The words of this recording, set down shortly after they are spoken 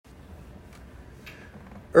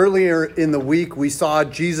Earlier in the week, we saw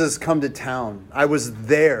Jesus come to town. I was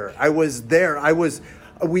there.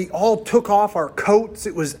 We all took off our coats.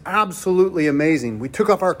 It was absolutely amazing. We took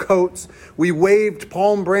off our coats. We waved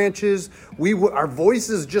palm branches. Our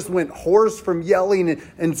voices just went hoarse from yelling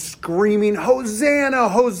and screaming, "Hosanna,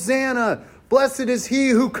 Hosanna! Blessed is he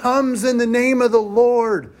who comes in the name of the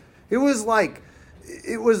Lord." It was like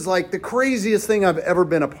the craziest thing I've ever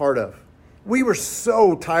been a part of. We were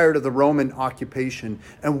so tired of the Roman occupation,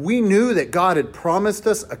 and we knew that God had promised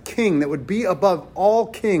us a king that would be above all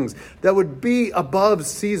kings, that would be above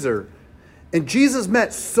Caesar. And Jesus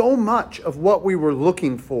met so much of what we were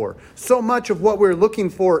looking for, so much of what we were looking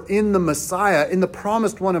for in the Messiah, in the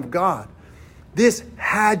promised one of God. This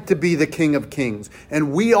had to be the King of Kings,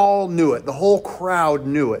 and we all knew it. The whole crowd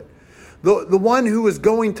knew it. The one who was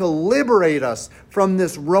going to liberate us from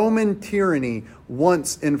this Roman tyranny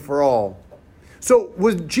once and for all. So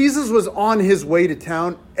when Jesus was on his way to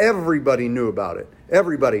town, everybody knew about it.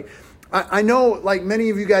 Everybody. I know, like many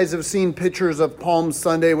of you guys have seen pictures of Palm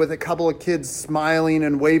Sunday with a couple of kids smiling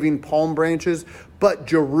and waving palm branches, but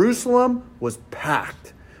Jerusalem was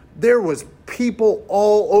packed. There was people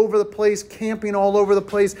all over the place, camping all over the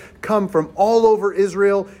place, come from all over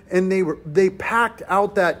Israel, and they packed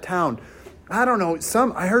out that town. I don't know,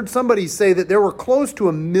 I heard somebody say that there were close to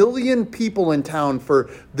 1 million people in town for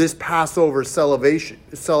this Passover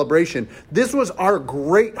celebration. This was our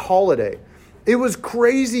great holiday. It was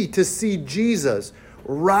crazy to see Jesus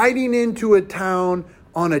riding into a town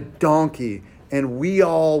on a donkey, and we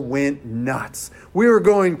all went nuts. We were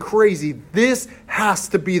going crazy. This has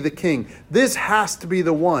to be the king. This has to be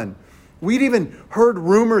the one. We'd even heard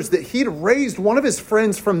rumors that he'd raised one of his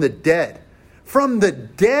friends from the dead. From the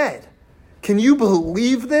dead. Can you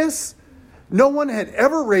believe this? No one had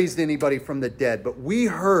ever raised anybody from the dead, but we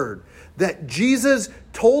heard that Jesus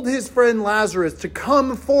told his friend Lazarus to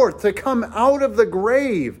come forth, to come out of the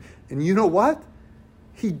grave. And you know what?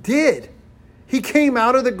 He did. He came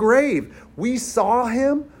out of the grave. We saw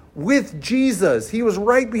him with Jesus. He was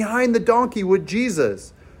right behind the donkey with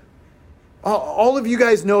Jesus. All of you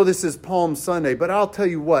guys know this is Palm Sunday, but I'll tell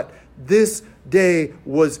you what, this day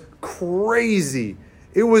was crazy.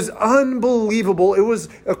 It was unbelievable. It was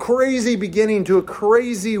a crazy beginning to a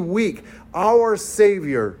crazy week. Our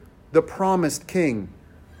Savior, the promised King,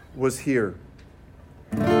 was here.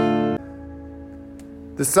 The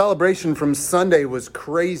celebration from Sunday was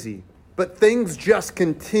crazy, but things just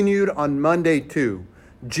continued on Monday too.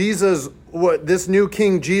 This new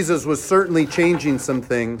King Jesus was certainly changing some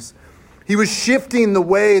things. He was shifting the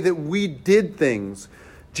way that we did things.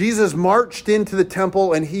 Jesus marched into the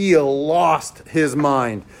temple and he lost his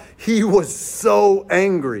mind. He was so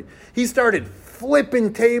angry. He started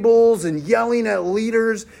flipping tables and yelling at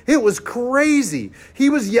leaders. It was crazy. He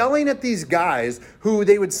was yelling at these guys who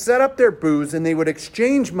they would set up their booths and they would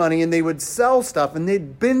exchange money and they would sell stuff. And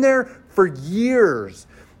they'd been there for years,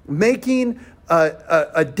 making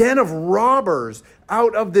a den of robbers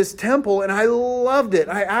out of this temple. And I loved it.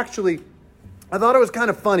 I thought it was kind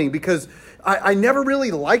of funny because I never really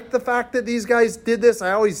liked the fact that these guys did this.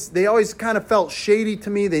 They always kind of felt shady to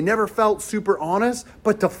me. They never felt super honest.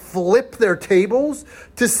 But to flip their tables,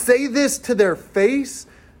 to say this to their face,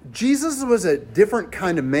 Jesus was a different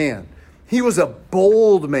kind of man. He was a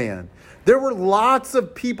bold man. There were lots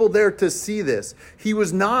of people there to see this. He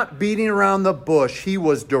was not beating around the bush. He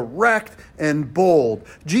was direct and bold.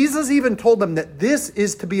 Jesus even told them that this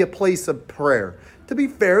is to be a place of prayer. To be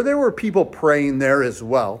fair, there were people praying there as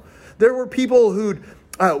well. There were people who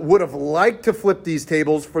would have liked to flip these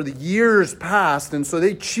tables for the years past, and so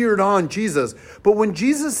they cheered on Jesus. But when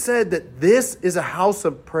Jesus said that this is a house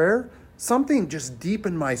of prayer, something just deep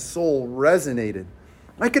in my soul resonated.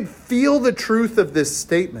 I could feel the truth of this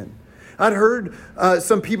statement. I'd heard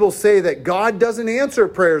some people say that God doesn't answer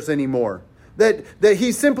prayers anymore, that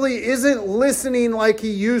he simply isn't listening like he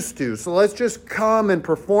used to. So let's just come and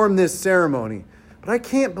perform this ceremony. But I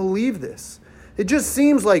can't believe this. It just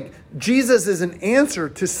seems like Jesus is an answer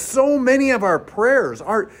to so many of our prayers.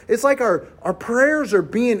 It's like our prayers are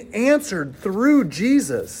being answered through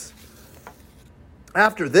Jesus.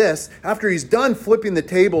 After he's done flipping the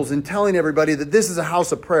tables and telling everybody that this is a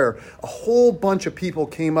house of prayer, a whole bunch of people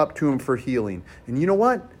came up to him for healing. And you know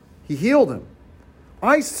what? He healed him.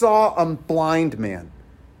 I saw a blind man.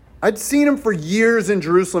 I'd seen him for years in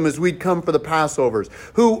Jerusalem as we'd come for the Passovers,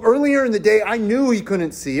 who earlier in the day I knew he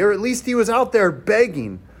couldn't see, or at least he was out there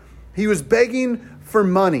begging. He was begging for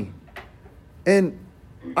money. And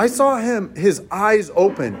I saw his eyes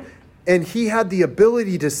open, and he had the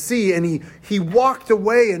ability to see, and he walked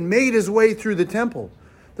away and made his way through the temple.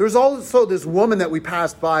 There was also this woman that we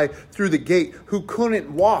passed by through the gate who couldn't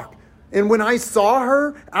walk. And when I saw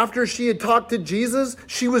her after she had talked to Jesus,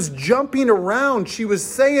 she was jumping around. She was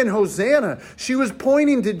saying, Hosanna. She was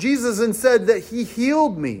pointing to Jesus and said that he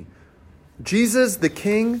healed me. Jesus, the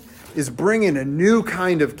King, is bringing a new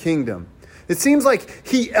kind of kingdom. It seems like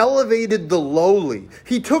he elevated the lowly.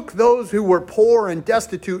 He took those who were poor and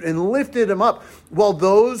destitute and lifted them up, while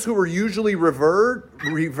those who were usually revered,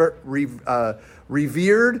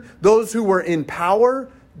 those who were in power,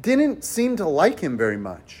 didn't seem to like him very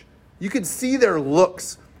much. You could see their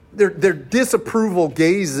looks, their disapproval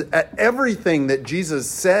gaze at everything that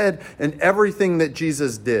Jesus said and everything that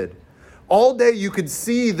Jesus did. All day you could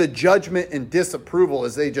see the judgment and disapproval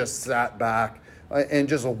as they just sat back and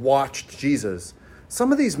just watched Jesus.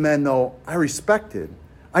 Some of these men, though, I respected.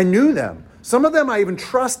 I knew them. Some of them I even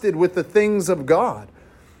trusted with the things of God.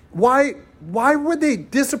 Why would they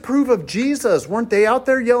disapprove of Jesus? Weren't they out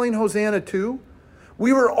there yelling Hosanna too?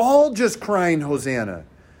 We were all just crying Hosanna.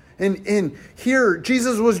 And here,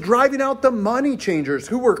 Jesus was driving out the money changers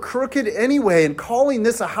who were crooked anyway and calling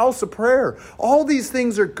this a house of prayer. All these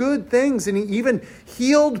things are good things, and he even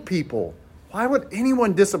healed people. Why would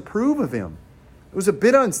anyone disapprove of him? It was a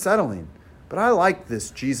bit unsettling, but I like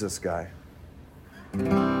this Jesus guy.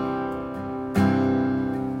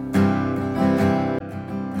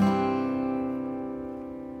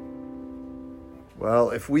 Well,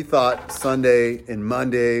 if we thought Sunday and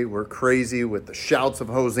Monday were crazy with the shouts of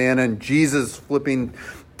Hosanna and Jesus flipping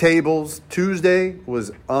tables, Tuesday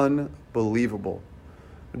was unbelievable.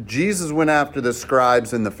 Jesus went after the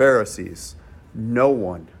scribes and the Pharisees. No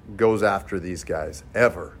one goes after these guys,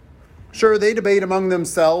 ever. Sure, they debate among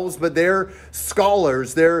themselves, but they're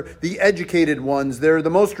scholars. They're the educated ones. They're the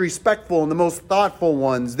most respectful and the most thoughtful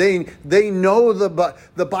ones. They know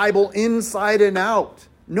the Bible inside and out.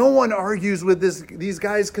 No one argues with these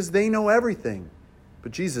guys because they know everything.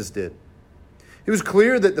 But Jesus did. It was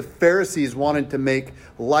clear that the Pharisees wanted to make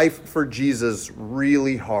life for Jesus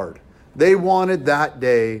really hard. They wanted that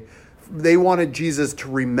day. They wanted Jesus to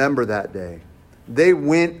remember that day. They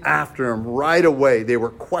went after him right away. They were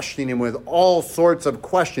questioning him with all sorts of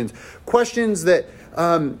questions. Questions that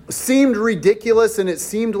seemed ridiculous, and it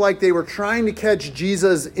seemed like they were trying to catch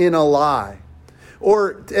Jesus in a lie.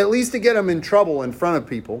 Or at least to get him in trouble in front of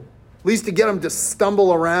people. At least to get him to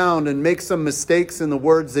stumble around and make some mistakes in the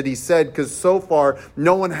words that he said, because so far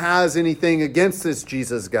no one has anything against this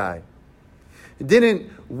Jesus guy. It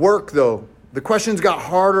didn't work, though. The questions got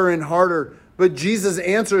harder and harder, but Jesus'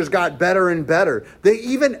 answers got better and better. They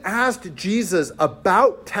even asked Jesus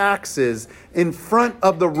about taxes in front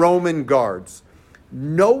of the Roman guards.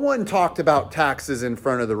 No one talked about taxes in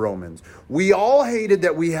front of the Romans. We all hated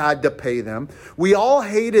that we had to pay them. We all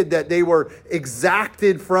hated that they were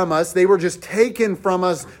exacted from us. They were just taken from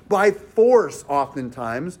us by force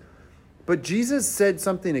oftentimes. But Jesus said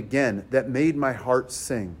something again that made my heart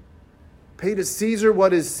sing. Pay to Caesar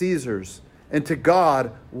what is Caesar's, and to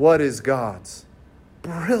God what is God's.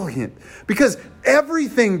 Brilliant. Because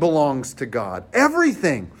everything belongs to God.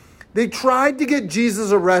 Everything. They tried to get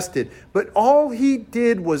Jesus arrested, but all he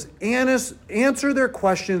did was answer their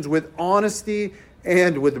questions with honesty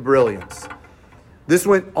and with brilliance. This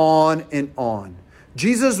went on and on.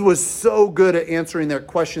 Jesus was so good at answering their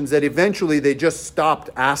questions that eventually they just stopped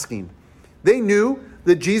asking. They knew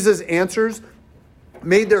that Jesus' answers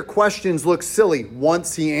made their questions look silly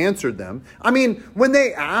once he answered them. I mean, when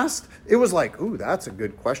they asked, it was like, ooh, that's a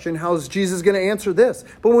good question. How's Jesus going to answer this?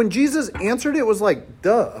 But when Jesus answered, it was like,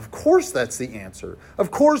 duh, of course that's the answer. Of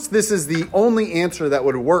course this is the only answer that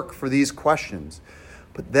would work for these questions.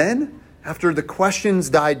 But then, after the questions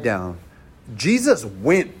died down, Jesus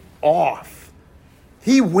went off.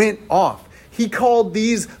 He went off. He called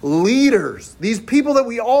these leaders, these people that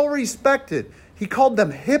we all respected, he called them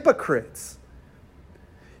hypocrites.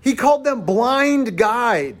 He called them blind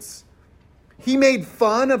guides. He made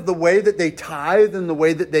fun of the way that they tithe and the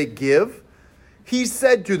way that they give. He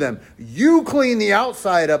said to them, you clean the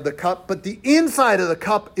outside of the cup, but the inside of the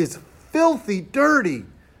cup is filthy dirty.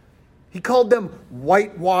 He called them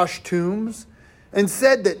whitewashed tombs and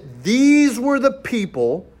said that these were the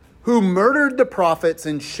people who murdered the prophets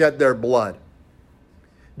and shed their blood.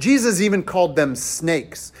 Jesus even called them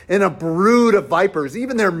snakes and a brood of vipers.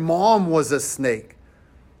 Even their mom was a snake.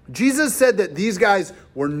 Jesus said that these guys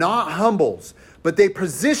were not humbles, but they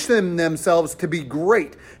positioned themselves to be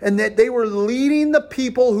great, and that they were leading the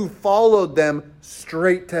people who followed them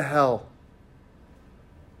straight to hell.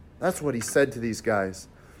 That's what he said to these guys.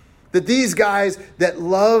 That these guys that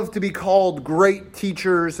love to be called great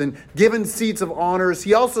teachers and given seats of honors,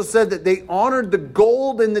 he also said that they honored the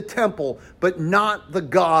gold in the temple, but not the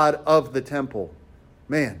God of the temple.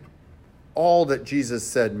 Man, all that Jesus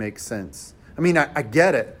said makes sense. I mean, I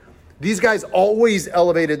get it. These guys always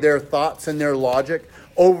elevated their thoughts and their logic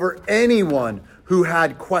over anyone who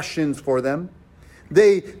had questions for them.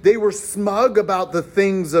 They were smug about the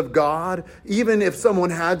things of God. Even if someone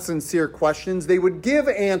had sincere questions, they would give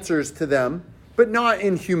answers to them, but not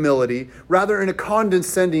in humility, rather in a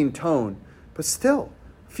condescending tone. But still,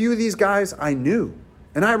 a few of these guys I knew,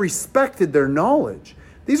 and I respected their knowledge.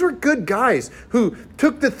 These were good guys who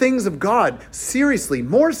took the things of God seriously,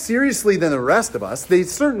 more seriously than the rest of us. They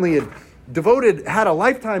certainly had a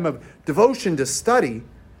lifetime of devotion to study.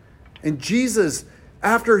 And Jesus,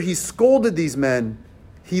 after he scolded these men,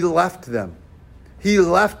 he left them. He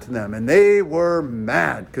left them, and they were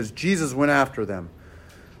mad because Jesus went after them.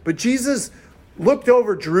 But Jesus looked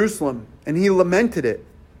over Jerusalem, and he lamented it.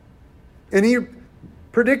 And he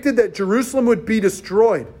predicted that Jerusalem would be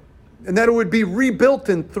destroyed and that it would be rebuilt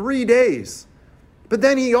in 3 days. But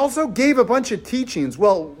then he also gave a bunch of teachings.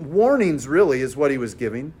 Well, warnings really is what he was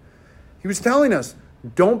giving. He was telling us,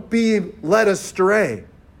 don't be led astray.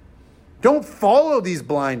 Don't follow these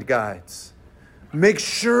blind guides. Make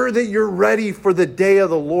sure that you're ready for the day of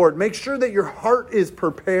the Lord. Make sure that your heart is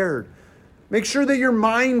prepared. Make sure that your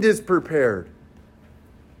mind is prepared.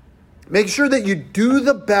 Make sure that you do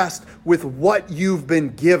the best with what you've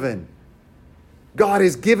been given. God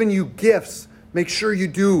has given you gifts. Make sure you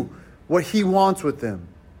do what he wants with them.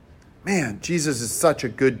 Man, Jesus is such a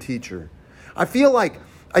good teacher. I feel like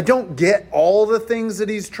I don't get all the things that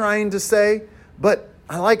he's trying to say, but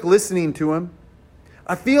I like listening to him.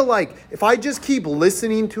 I feel like if I just keep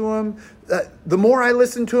listening to him, the more I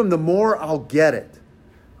listen to him, the more I'll get it.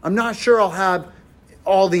 I'm not sure I'll have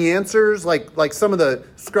all the answers like some of the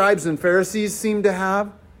scribes and Pharisees seem to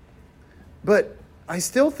have, but I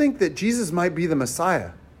still think that Jesus might be the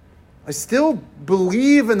Messiah. I still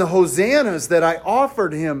believe in the hosannas that I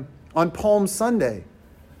offered him on Palm Sunday.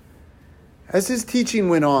 As his teaching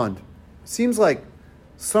went on, it seems like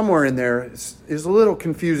somewhere in there is a little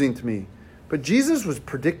confusing to me. But Jesus was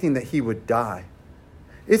predicting that he would die.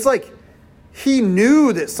 It's like he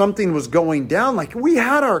knew that something was going down. Like we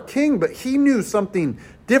had our king, but he knew something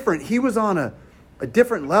different. He was on a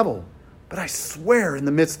different level. But I swear in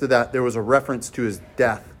the midst of that, there was a reference to his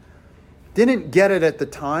death. Didn't get it at the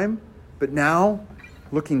time, but now,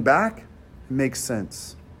 looking back, it makes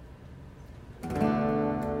sense.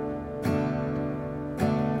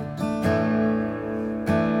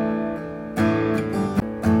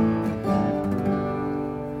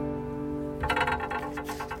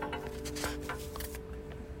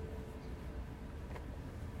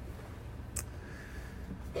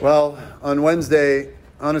 Well, on Wednesday,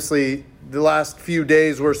 honestly, the last few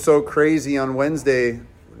days were so crazy. On Wednesday,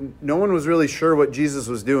 no one was really sure what Jesus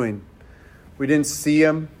was doing. We didn't see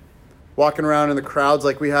him walking around in the crowds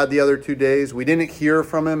like we had the other 2 days. We didn't hear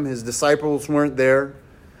from him. His disciples weren't there.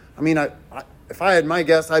 I mean, if I had my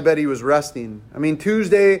guess, I bet he was resting. I mean,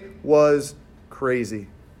 Tuesday was crazy.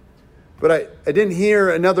 But I didn't hear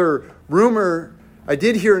another rumor. I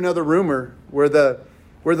did hear another rumor where the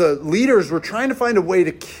leaders were trying to find a way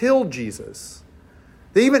to kill Jesus.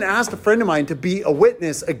 They even asked a friend of mine to be a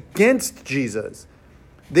witness against Jesus.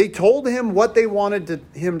 They told him what they wanted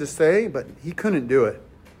him to say, but he couldn't do it.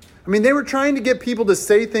 I mean, they were trying to get people to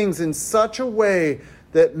say things in such a way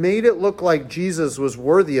that made it look like Jesus was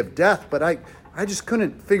worthy of death, but I just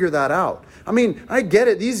couldn't figure that out. I mean, I get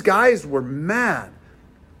it. These guys were mad,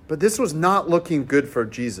 but this was not looking good for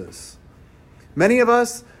Jesus. Many of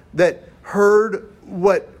us that heard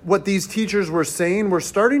what these teachers were saying were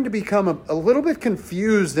starting to become a little bit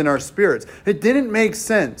confused in our spirits. It didn't make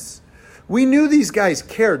sense. We knew these guys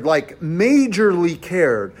cared, like majorly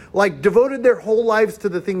cared, like devoted their whole lives to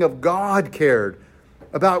the thing of God cared,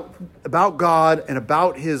 about God and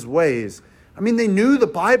about his ways. I mean, they knew the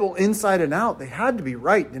Bible inside and out. They had to be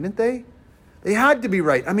right, didn't they? They had to be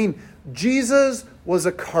right. I mean, Jesus was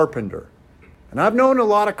a carpenter. And I've known a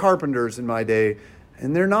lot of carpenters in my day,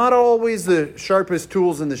 and they're not always the sharpest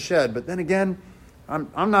tools in the shed. But then again,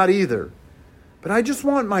 I'm not either. But I just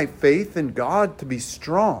want my faith in God to be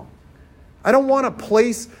strong. I don't want to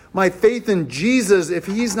place my faith in Jesus if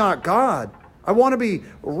he's not God. I want to be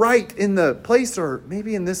right in the place, or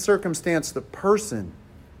maybe in this circumstance, the person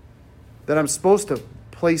that I'm supposed to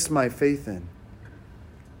place my faith in.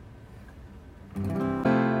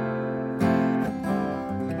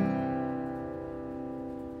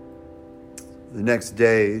 The next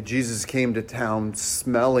day, Jesus came to town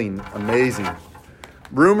smelling amazing.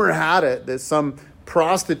 Rumor had it that some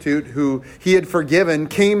prostitute who he had forgiven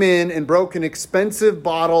came in and broke an expensive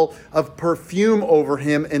bottle of perfume over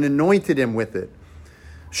him and anointed him with it.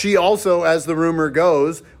 She also, as the rumor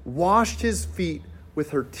goes, washed his feet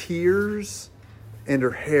with her tears and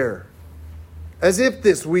her hair. As if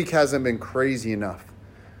this week hasn't been crazy enough.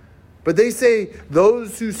 But they say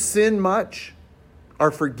those who sin much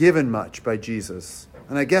are forgiven much by Jesus.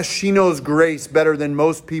 And I guess she knows grace better than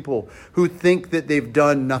most people who think that they've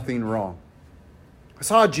done nothing wrong. I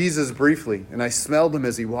saw Jesus briefly, and I smelled him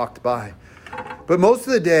as he walked by. But most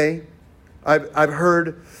of the day, I've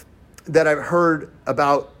heard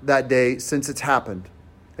about that day since it's happened.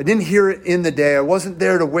 I didn't hear it in the day. I wasn't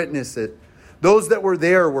there to witness it. Those that were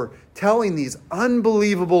there were telling these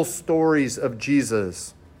unbelievable stories of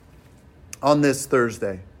Jesus on this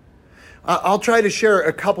Thursday. I'll try to share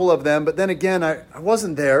a couple of them, but then again, I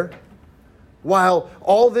wasn't there. While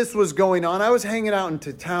all this was going on, I was hanging out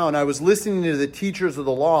into town. I was listening to the teachers of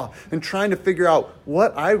the law and trying to figure out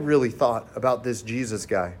what I really thought about this Jesus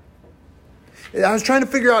guy. I was trying to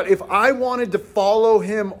figure out if I wanted to follow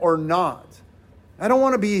him or not. I don't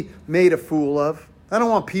want to be made a fool of. I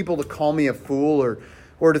don't want people to call me a fool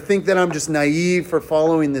or to think that I'm just naive for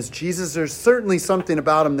following this Jesus. There's certainly something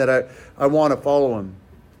about him that I want to follow him.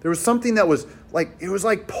 There was something that was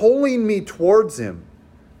like pulling me towards him.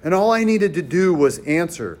 And all I needed to do was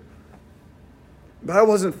answer. But I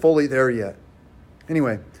wasn't fully there yet.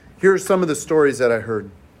 Anyway, here are some of the stories that I heard.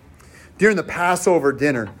 During the Passover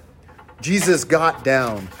dinner, Jesus got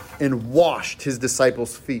down and washed his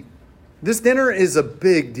disciples' feet. This dinner is a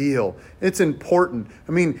big deal. It's important.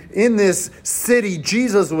 I mean, in this city,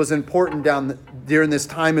 Jesus was important during this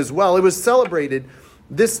time as well. It was celebrated.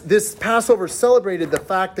 This Passover celebrated the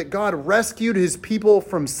fact that God rescued his people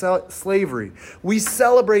from slavery. We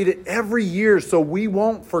celebrate it every year so we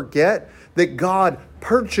won't forget that God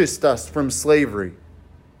purchased us from slavery.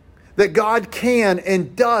 That God can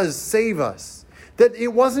and does save us. That it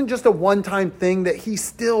wasn't just a one-time thing, that he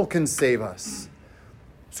still can save us.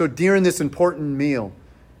 So during this important meal,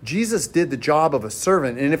 Jesus did the job of a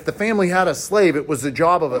servant. And if the family had a slave, it was the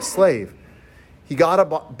job of a slave. He got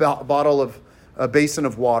a basin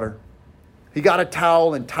of water. He got a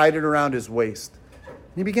towel and tied it around his waist.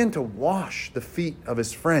 And he began to wash the feet of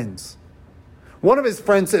his friends. One of his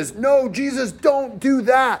friends says, "No, Jesus, don't do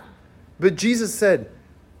that." But Jesus said,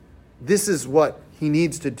 this is what he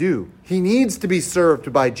needs to do. He needs to be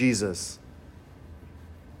served by Jesus.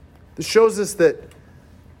 This shows us that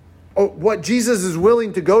what Jesus is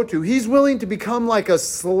willing to go to, he's willing to become like a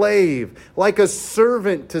slave, like a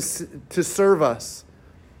servant to serve us.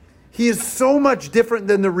 He is so much different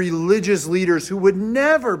than the religious leaders who would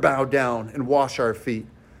never bow down and wash our feet.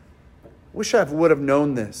 Wish I would have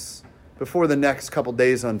known this before the next couple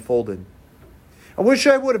days unfolded. I wish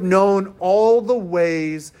I would have known all the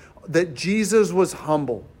ways that Jesus was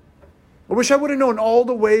humble. I wish I would have known all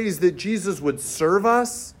the ways that Jesus would serve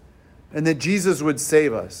us and that Jesus would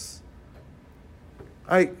save us.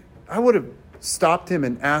 I would have stopped him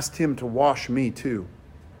and asked him to wash me too.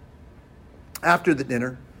 After the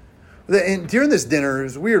dinner, and during this dinner, it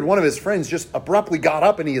was weird. One of his friends just abruptly got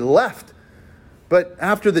up and he left. But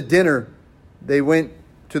after the dinner, they went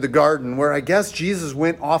to the garden where I guess Jesus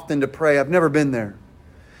went often to pray. I've never been there.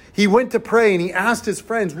 He went to pray and he asked his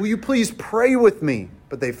friends, "Will you please pray with me?"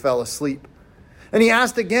 But they fell asleep. And he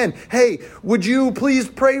asked again, "Hey, would you please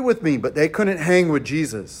pray with me?" But they couldn't hang with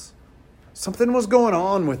Jesus. Something was going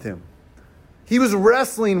on with him. He was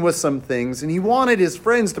wrestling with some things and he wanted his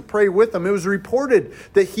friends to pray with him. It was reported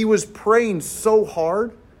that he was praying so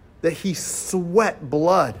hard that he sweat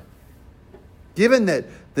blood. Given that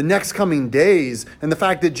the next coming days and the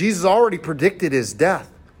fact that Jesus already predicted his death,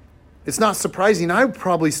 it's not surprising I would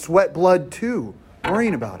probably sweat blood too,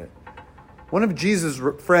 worrying about it. One of Jesus'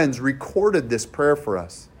 friends recorded this prayer for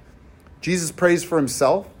us. Jesus prays for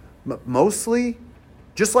himself, mostly,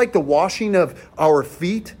 just like the washing of our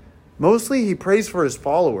feet. Mostly he prays for his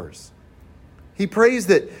followers. He prays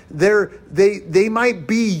that they might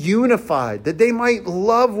be unified, that they might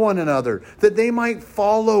love one another, that they might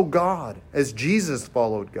follow God as Jesus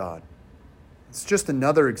followed God. It's just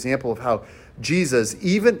another example of how Jesus,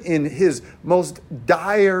 even in his most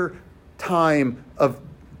dire time of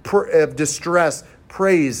distress,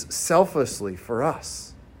 prays selflessly for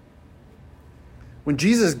us. When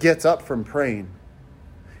Jesus gets up from praying,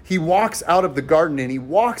 he walks out of the garden and he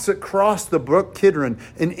walks across the brook Kidron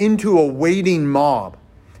and into a waiting mob.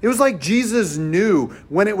 It was like Jesus knew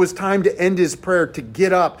when it was time to end his prayer to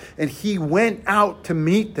get up, and he went out to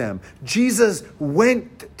meet them. Jesus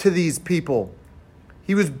went to these people.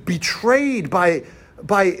 He was betrayed by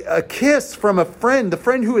by a kiss from a friend, the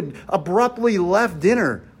friend who had abruptly left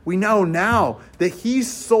dinner. We know now that he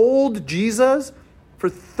sold Jesus for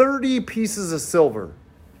 30 pieces of silver.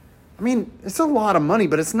 I mean, it's a lot of money,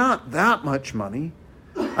 but it's not that much money.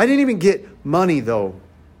 I didn't even get money, though,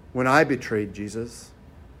 when I betrayed Jesus.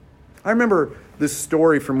 I remember this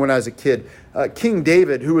story from when I was a kid. King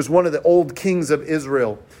David, who was one of the old kings of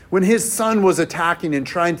Israel, when his son was attacking and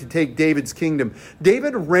trying to take David's kingdom,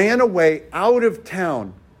 David ran away out of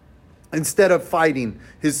town instead of fighting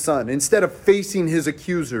his son, instead of facing his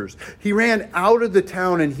accusers. He ran out of the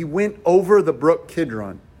town and he went over the brook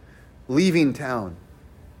Kidron, leaving town.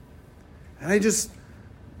 And I just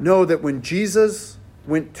know that when Jesus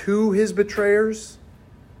went to his betrayers,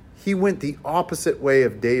 he went the opposite way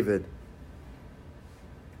of David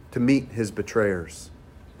to meet his betrayers.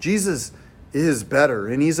 Jesus is better,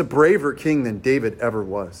 and he's a braver king than David ever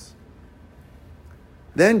was.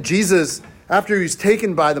 Then Jesus, after he was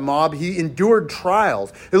taken by the mob, he endured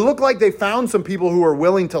trials. It looked like they found some people who were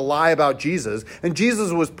willing to lie about Jesus, and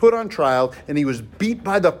Jesus was put on trial, and he was beat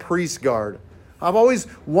by the priest guard. I've always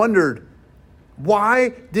wondered, why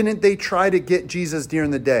didn't they try to get Jesus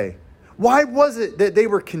during the day? Why was it that they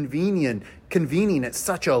were convening at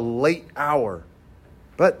such a late hour?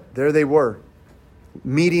 But there they were,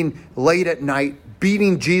 meeting late at night,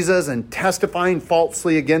 beating Jesus and testifying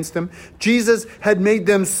falsely against him. Jesus had made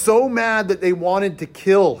them so mad that they wanted to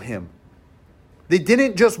kill him. They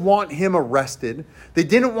didn't just want him arrested. They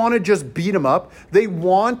didn't want to just beat him up. They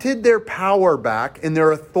wanted their power back and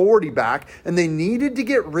their authority back, and they needed to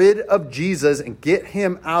get rid of Jesus and get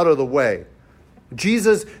him out of the way.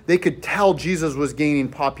 They could tell Jesus was gaining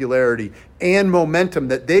popularity and momentum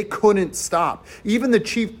that they couldn't stop. Even the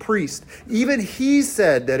chief priest, even he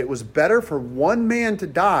said that it was better for one man to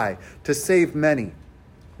die to save many. I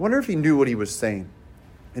wonder if he knew what he was saying.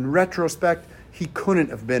 In retrospect, he couldn't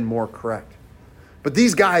have been more correct. But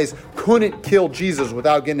these guys couldn't kill Jesus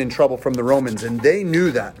without getting in trouble from the Romans, and they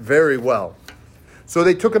knew that very well. So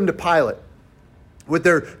they took him to Pilate with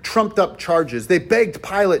their trumped up charges. They begged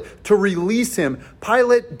Pilate to release him.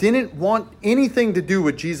 Pilate didn't want anything to do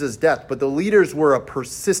with Jesus' death, but the leaders were a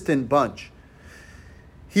persistent bunch.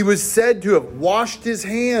 He was said to have washed his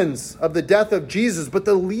hands of the death of Jesus, but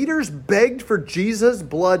the leaders begged for Jesus'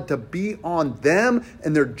 blood to be on them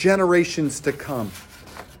and their generations to come.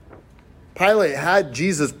 Pilate had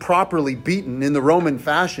Jesus properly beaten in the Roman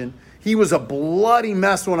fashion. He was a bloody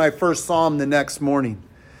mess when I first saw him the next morning.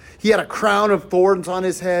 He had a crown of thorns on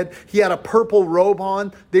his head. He had a purple robe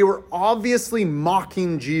on. They were obviously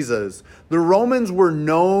mocking Jesus. The Romans were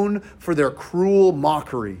known for their cruel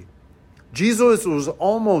mockery. Jesus was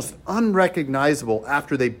almost unrecognizable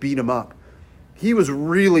after they beat him up. He was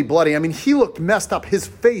really bloody. I mean, he looked messed up. His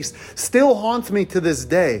face still haunts me to this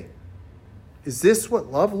day. Is this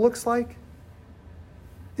what love looks like?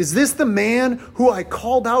 Is this the man who I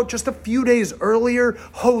called out just a few days earlier?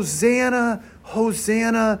 Hosanna,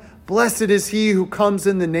 Hosanna, blessed is he who comes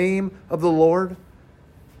in the name of the Lord.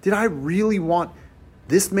 Did I really want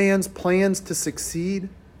this man's plans to succeed?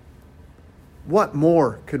 What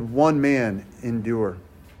more could one man endure?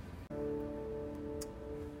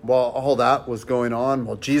 While all that was going on,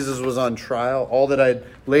 while Jesus was on trial, all that I'd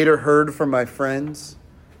later heard from my friends,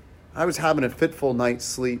 I was having a fitful night's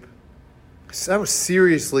sleep. I was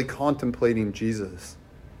seriously contemplating Jesus.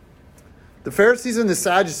 The Pharisees and the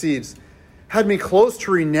Sadducees had me close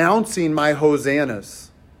to renouncing my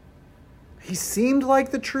hosannas. He seemed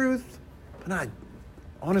like the truth, but I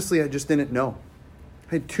just didn't know.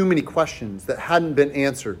 I had too many questions that hadn't been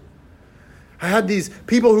answered. I had these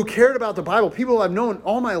people who cared about the Bible, people I've known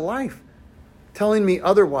all my life, telling me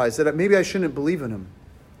otherwise, that maybe I shouldn't believe in him.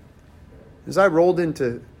 As I rolled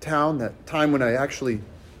into town, that time when I actually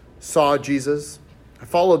saw Jesus, I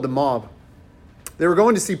followed the mob. They were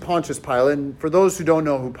going to see Pontius Pilate, and for those who don't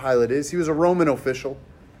know who Pilate is, he was a Roman official.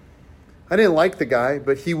 I didn't like the guy,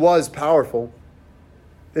 but he was powerful,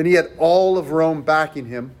 and he had all of Rome backing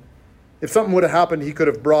him. If something would have happened, he could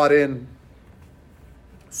have brought in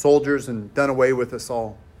soldiers and done away with us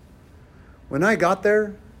all. When I got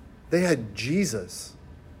there, they had Jesus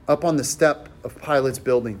up on the step of Pilate's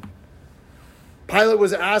building. Pilate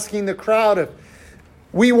was asking the crowd if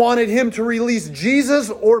we wanted him to release Jesus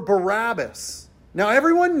or Barabbas. Now,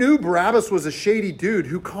 everyone knew Barabbas was a shady dude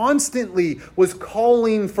who constantly was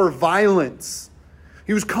calling for violence.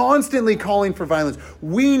 He was constantly calling for violence.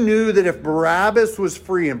 We knew that if Barabbas was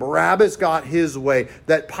free and Barabbas got his way,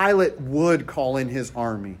 that Pilate would call in his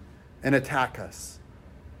army and attack us.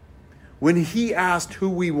 When he asked who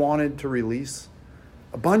we wanted to release,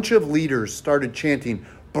 a bunch of leaders started chanting,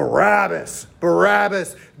 Barabbas,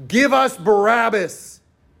 Barabbas, give us Barabbas.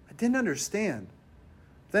 I didn't understand.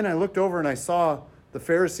 Then I looked over and I saw the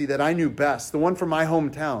Pharisee that I knew best, the one from my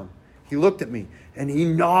hometown. He looked at me and he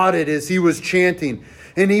nodded as he was chanting.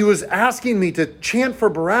 And he was asking me to chant for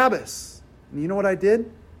Barabbas. And you know what I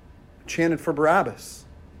did? I chanted for Barabbas.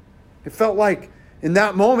 It felt like, in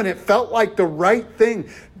that moment, it felt like the right thing.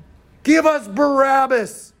 Give us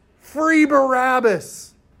Barabbas. Free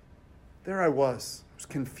Barabbas. There I was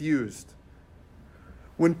confused.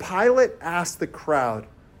 When Pilate asked the crowd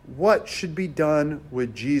what should be done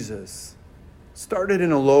with Jesus, it started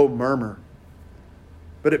in a low murmur.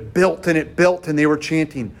 But it built and they were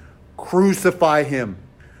chanting, crucify him,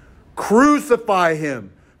 crucify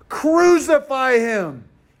him, crucify him.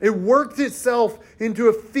 It worked itself into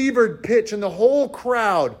a fevered pitch, and the whole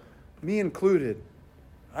crowd, me included,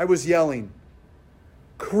 I was yelling,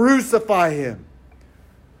 crucify him,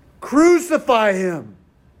 crucify him,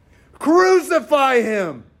 crucify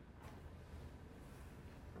him.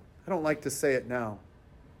 I don't like to say it now.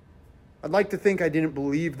 I'd like to think I didn't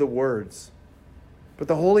believe the words. But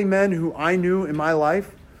the holy men who I knew in my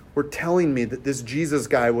life were telling me that this Jesus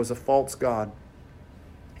guy was a false god.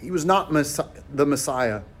 He was not the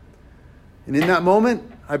Messiah. And in that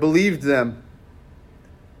moment, I believed them.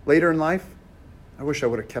 Later in life, I wish I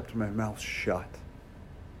would have kept my mouth shut.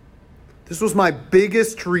 This was my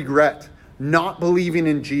biggest regret, not believing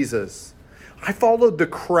in Jesus. I followed the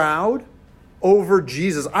crowd over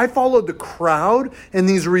Jesus. I followed the crowd and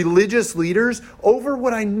these religious leaders over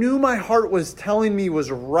what I knew my heart was telling me was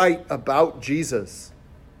right about Jesus.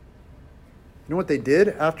 You know what they did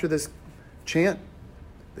after this chant?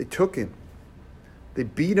 They took him. They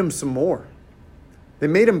beat him some more. They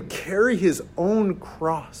made him carry his own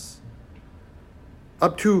cross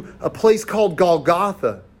up to a place called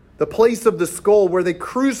Golgotha, the place of the skull where they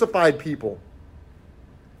crucified people.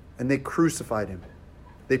 And they crucified him.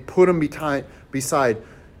 They put him beside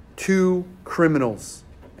two criminals.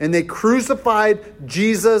 And they crucified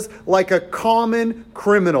Jesus like a common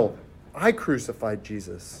criminal. I crucified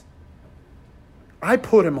Jesus. I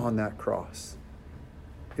put him on that cross.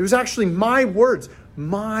 It was actually my words,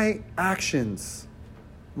 my actions,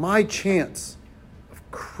 my chance of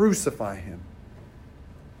crucify him.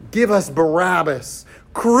 Give us Barabbas.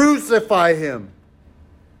 Crucify him.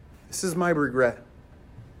 This is my regret.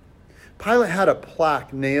 Pilate had a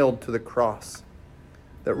plaque nailed to the cross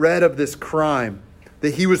that read of this crime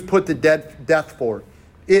that he was put to death for.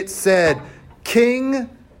 It said, King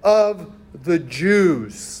of the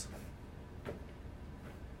Jews.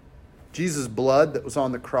 Jesus' blood that was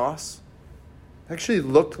on the cross actually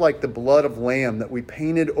looked like the blood of lamb that we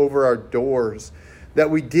painted over our doors, that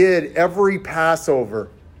we did every Passover.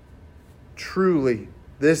 Truly,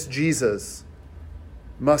 this Jesus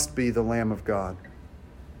must be the Lamb of God.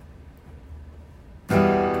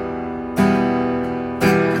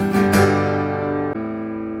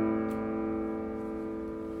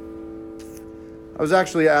 I was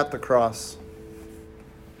actually at the cross,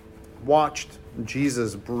 watched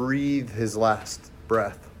Jesus breathe his last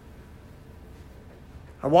breath.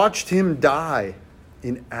 I watched him die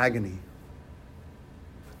in agony.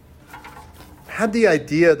 I had the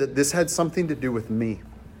idea that this had something to do with me.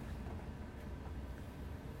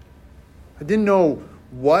 I didn't know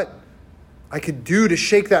what I could do to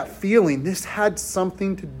shake that feeling. This had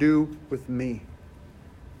something to do with me.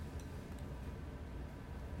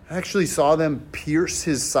 I actually saw them pierce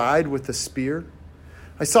his side with a spear.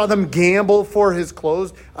 I saw them gamble for his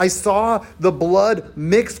clothes. I saw the blood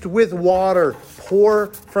mixed with water pour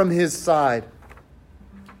from his side.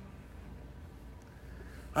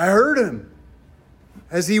 I heard him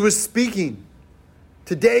as he was speaking.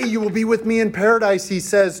 Today you will be with me in paradise, he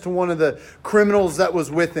says to one of the criminals that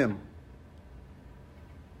was with him.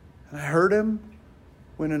 And I heard him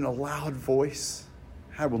when in a loud voice,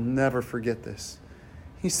 I will never forget this.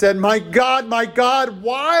 He said, my God,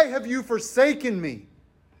 why have you forsaken me?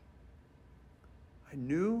 I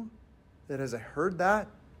knew that as I heard that,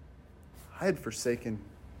 I had forsaken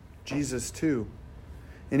Jesus too.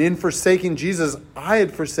 And in forsaking Jesus, I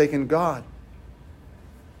had forsaken God.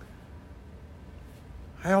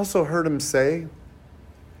 I also heard him say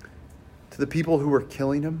to the people who were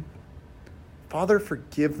killing him, Father,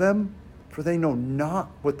 forgive them, for they know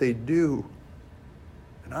not what they do.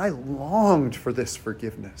 And I longed for this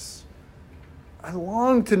forgiveness. I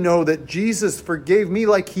longed to know that Jesus forgave me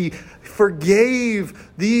like he forgave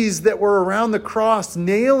these that were around the cross,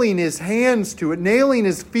 nailing his hands to it, nailing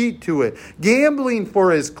his feet to it, gambling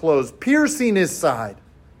for his clothes, piercing his side.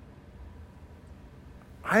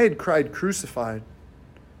 I had cried, crucify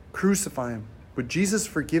him. Would Jesus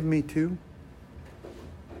forgive me too?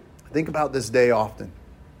 I think about this day often.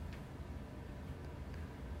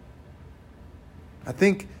 I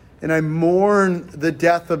think and I mourn the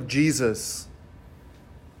death of Jesus.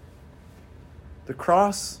 The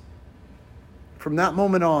cross, from that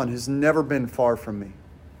moment on, has never been far from me.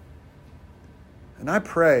 And I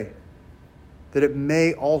pray that it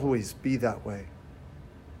may always be that way.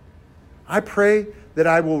 I pray that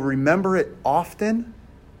I will remember it often,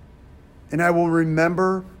 and I will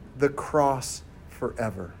remember the cross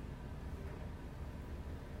forever.